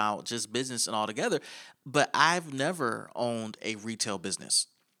conversation about just business and all together, but I've never owned a retail business.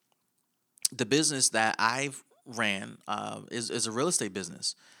 The business that I've ran is a real estate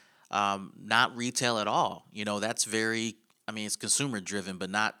business, not retail at all. That's very, I mean, it's consumer driven, but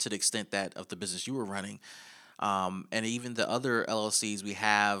not to the extent that of the business you were running. And even the other LLCs we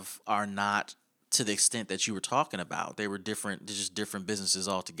have are not to the extent that you were talking about. They were different, they're just different businesses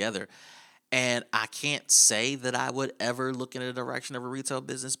altogether. And I can't say that I would ever look in the direction of a retail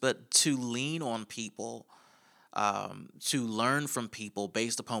business, but to lean on people, to learn from people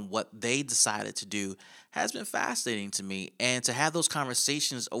based upon what they decided to do has been fascinating to me. And to have those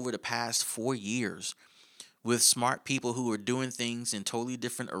conversations over the past 4 years with smart people who are doing things in totally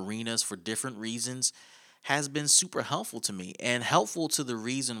different arenas for different reasons has been super helpful to me, and helpful to the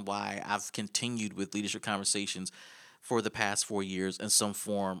reason why I've continued with leadership conversations for the past 4 years in some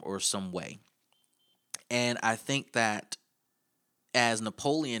form or some way. And I think that, as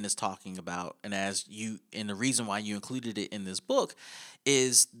Napoleon is talking about, and the reason why you included it in this book,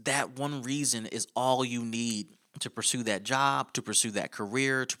 is that one reason is all you need to pursue that job, to pursue that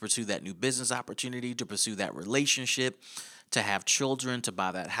career, to pursue that new business opportunity, to pursue that relationship, to have children, to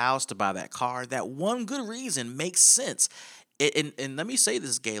buy that house, to buy that car. That one good reason makes sense. And let me say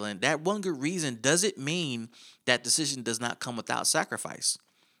this, Galen, that one good reason doesn't mean that decision does not come without sacrifice.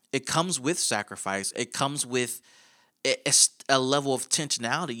 It comes with sacrifice. It comes with a level of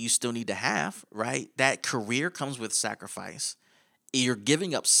intentionality you still need to have, right? That career comes with sacrifice. You're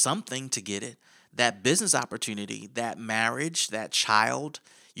giving up something to get it. That business opportunity, that marriage, that child,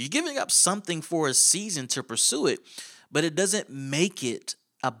 you're giving up something for a season to pursue it, but it doesn't make it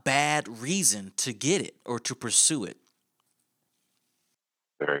a bad reason to get it or to pursue it.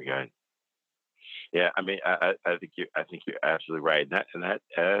 Very good. Yeah, I mean, I think you're absolutely right. That's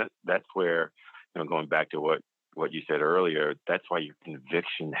where, going back to what you said earlier. That's why your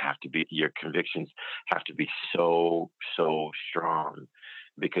convictions have to be so strong,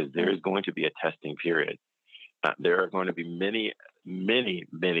 because there is going to be a testing period. There are going to be many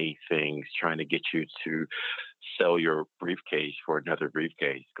things trying to get you to sell your briefcase for another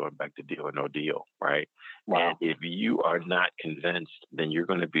briefcase, going back to Deal or No Deal, right? Wow. And if you are not convinced, then you're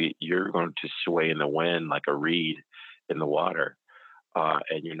going to sway in the wind like a reed in the water,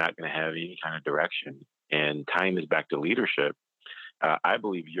 and you're not going to have any kind of direction. And tying this back to leadership, I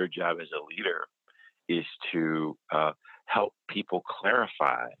believe your job as a leader is to help people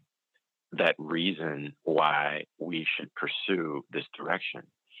clarify that reason why we should pursue this direction,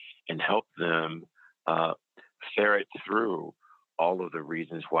 and help them uh, ferret through all of the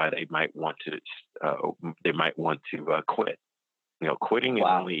reasons why they might want to quit. Quitting is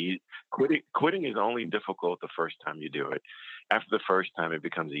Wow. quitting is only difficult the first time you do it. After the first time, it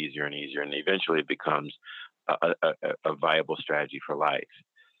becomes easier and easier, and eventually it becomes a viable strategy for life.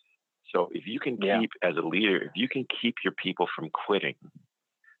 So if you can Yeah. keep, as a leader, if you can keep your people from quitting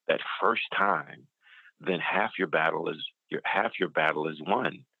that first time, then half your battle is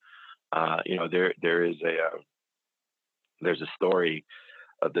won. There's a story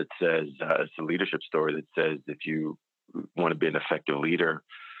that says, it's a leadership story that says, if you want to be an effective leader,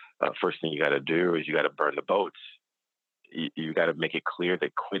 first thing you got to do is you got to burn the boats. You got to make it clear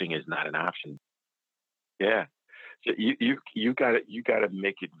that quitting is not an option. Yeah. So you got to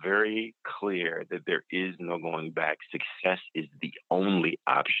make it very clear that there is no going back. Success is the only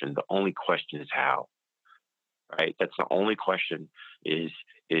option. The only question is how. Right. That's the only question. Is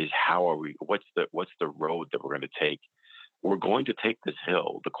how are we? What's the road that we're going to take? We're going to take this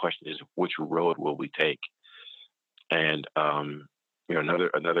hill. The question is, which road will we take? And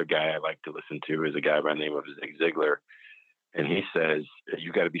another guy I like to listen to is a guy by the name of Zig Ziglar, and he says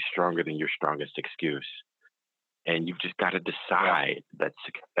you got to be stronger than your strongest excuse, and you've just got to decide that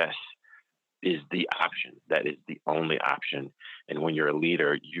success is the option. That is the only option. And when you're a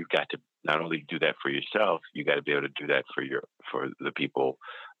leader, you've got to not only do that for yourself, you got to be able to do that for the people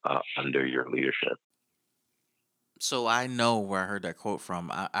under your leadership. So I know where I heard that quote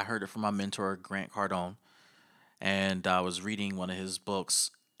from. I heard it from my mentor Grant Cardone, and I was reading one of his books,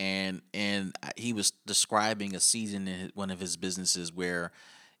 and he was describing a season in one of his businesses where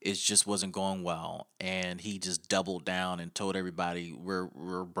it just wasn't going well, and he just doubled down and told everybody, "We're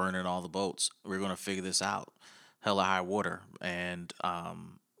burning all the boats. We're gonna figure this out, hell or high water, and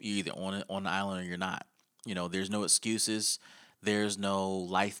you're either on the island or you're not. There's no excuses. There's no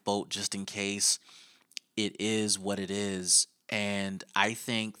lifeboat just in case. It is what it is." And I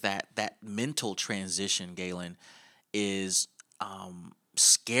think that that mental transition, Galen, is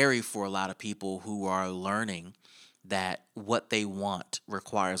scary for a lot of people who are learning that what they want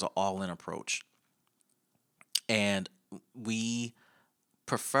requires an all in approach. And we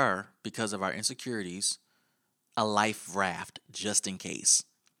prefer, because of our insecurities, a life raft just in case.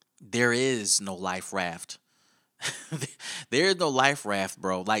 There is no life raft. There is no life raft,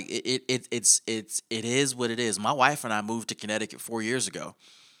 bro. Like it is what it is. My wife and I moved to Connecticut 4 years ago.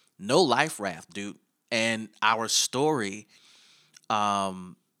 No life raft, dude. And our story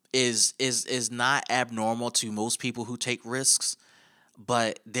is not abnormal to most people who take risks,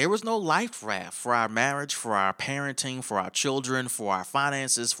 but there was no life raft for our marriage, for our parenting, for our children, for our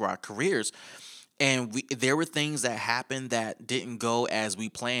finances, for our careers. And there were things that happened that didn't go as we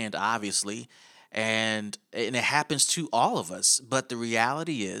planned, obviously. And it happens to all of us. But the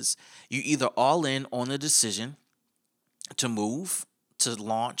reality is you either all in on the decision to move, to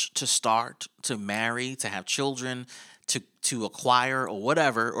launch, to start, to marry, to have children, to acquire or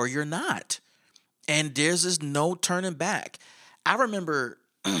whatever, or you're not. And there's just no turning back. I remember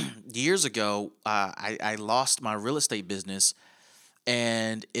years ago, I lost my real estate business,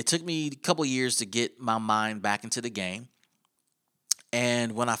 and it took me a couple years to get my mind back into the game.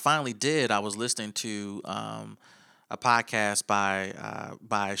 And when I finally did, I was listening to a podcast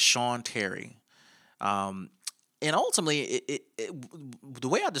by Sean Terry. Um, and ultimately, the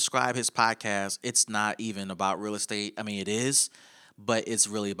way I describe his podcast, it's not even about real estate. I mean, it is, but it's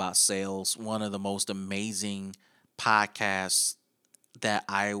really about sales. One of the most amazing podcasts that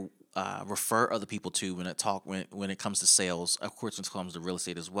I refer other people to when it comes to sales. Of course, when it comes to real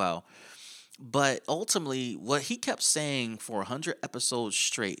estate as well. But ultimately, what he kept saying for 100 episodes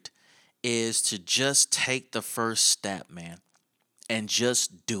straight is to just take the first step, man, and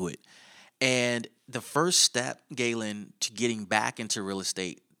just do it. And the first step, Galen, to getting back into real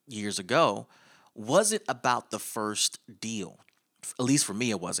estate years ago wasn't about the first deal. At least for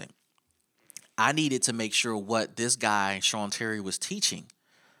me, it wasn't. I needed to make sure what this guy, Sean Terry, was teaching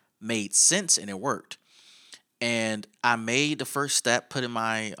made sense and it worked. And I made the first step, putting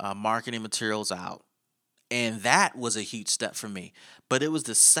my marketing materials out. And that was a huge step for me. But it was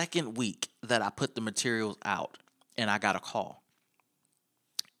the second week that I put the materials out and I got a call.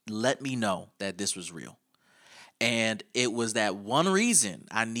 Let me know that this was real. And it was that one reason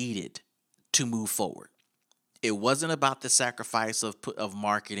I needed to move forward. It wasn't about the sacrifice of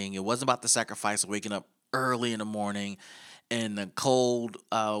marketing. It wasn't about the sacrifice of waking up early in the morning in the cold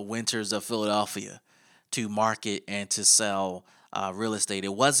winters of Philadelphia to market and to sell real estate.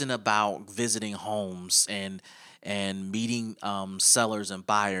 It wasn't about visiting homes and meeting sellers and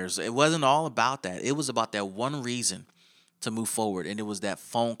buyers. It wasn't all about that. It was about that one reason to move forward, and it was that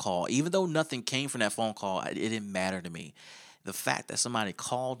phone call. Even though nothing came from that phone call, it didn't matter to me. The fact that somebody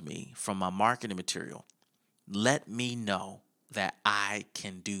called me from my marketing material let me know that I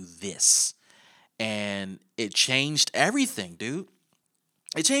can do this. And it changed everything, dude.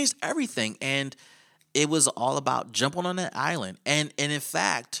 It changed everything. And it was all about jumping on that island. And in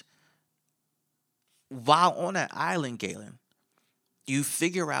fact, while on that island, Galen, you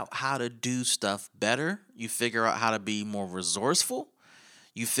figure out how to do stuff better. You figure out how to be more resourceful.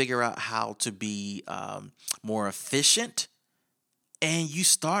 You figure out how to be more efficient. And you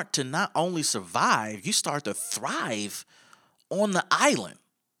start to not only survive, you start to thrive on the island.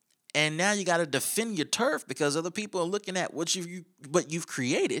 And now you got to defend your turf because other people are looking at what you've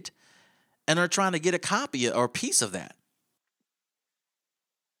created and are trying to get a copy or a piece of that.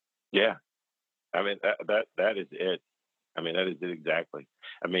 Yeah, I mean that is it. I mean that is it exactly.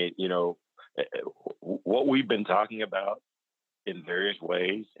 I mean, what we've been talking about in various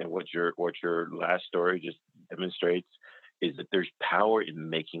ways, and what your last story just demonstrates is that there's power in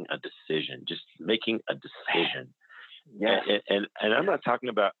making a decision, just making a decision. Yeah. And I'm not talking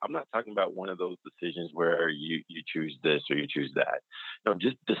about one of those decisions where you choose this or you choose that. No,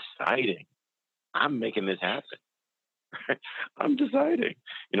 just deciding I'm making this happen. I'm deciding.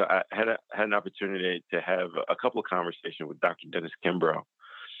 I had an opportunity to have a couple of conversations with Dr. Dennis Kimbrough,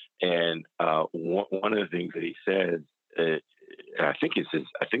 And one of the things that he says, and I think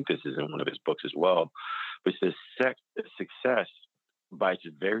this is in one of his books as well, but it says success by its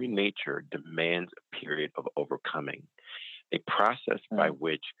very nature demands a period of overcoming, a process by Mm.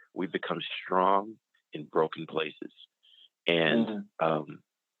 which we become strong in broken places. And Mhm.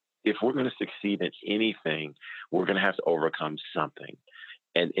 if we're going to succeed in anything, we're going to have to overcome something.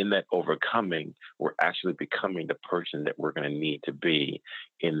 And in that overcoming, we're actually becoming the person that we're going to need to be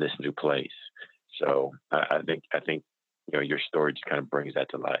in this new place. So I think your story just kind of brings that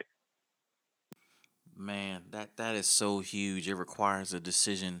to life. Man, that is so huge. It requires a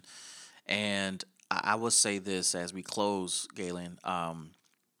decision, and I will say this as we close, Galen.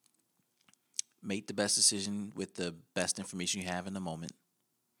 Make the best decision with the best information you have in the moment,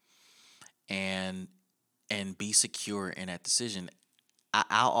 and be secure in that decision.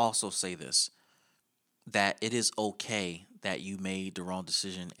 I'll also say this, that it is okay that you made the wrong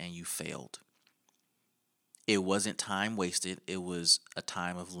decision and you failed. It wasn't time wasted. It was a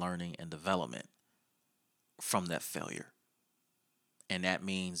time of learning and development from that failure. And that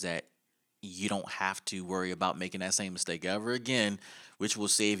means that you don't have to worry about making that same mistake ever again, which will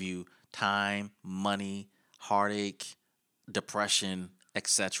save you time, money, heartache, depression,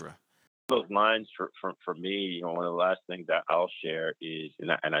 etc. Those lines for me, one of the last things that I'll share is,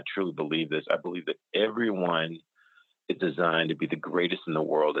 and I truly believe this. I believe that everyone is designed to be the greatest in the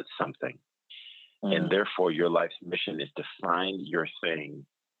world at something, and Mm. therefore your life's mission is to find your thing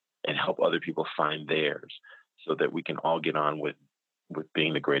and help other people find theirs, so that we can all get on with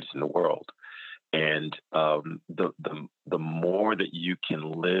being the greatest in the world. And the more that you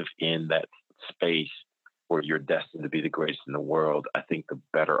can live in that space where you're destined to be the greatest in the world, I think the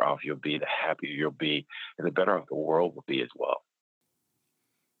better off you'll be, the happier you'll be, and the better off the world will be as well.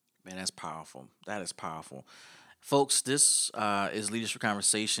 Man, that's powerful. That is powerful. Folks, this is Leadership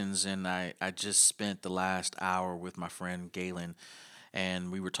Conversations, and I just spent the last hour with my friend Galen,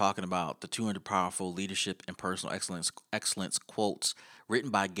 and we were talking about the 200 powerful leadership and personal excellence quotes written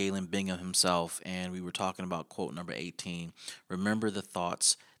by Galen Bingham himself, and we were talking about quote number 18. Remember, the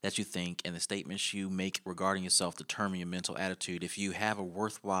thoughts that you think and the statements you make regarding yourself determine your mental attitude. If you have a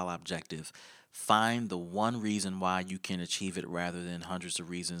worthwhile objective, find the one reason why you can achieve it rather than hundreds of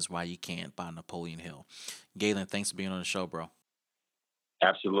reasons why you can't, by Napoleon Hill. Galen, thanks for being on the show, bro.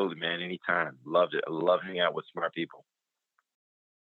 Absolutely, man. Anytime. Loved it. I love hanging out with smart people.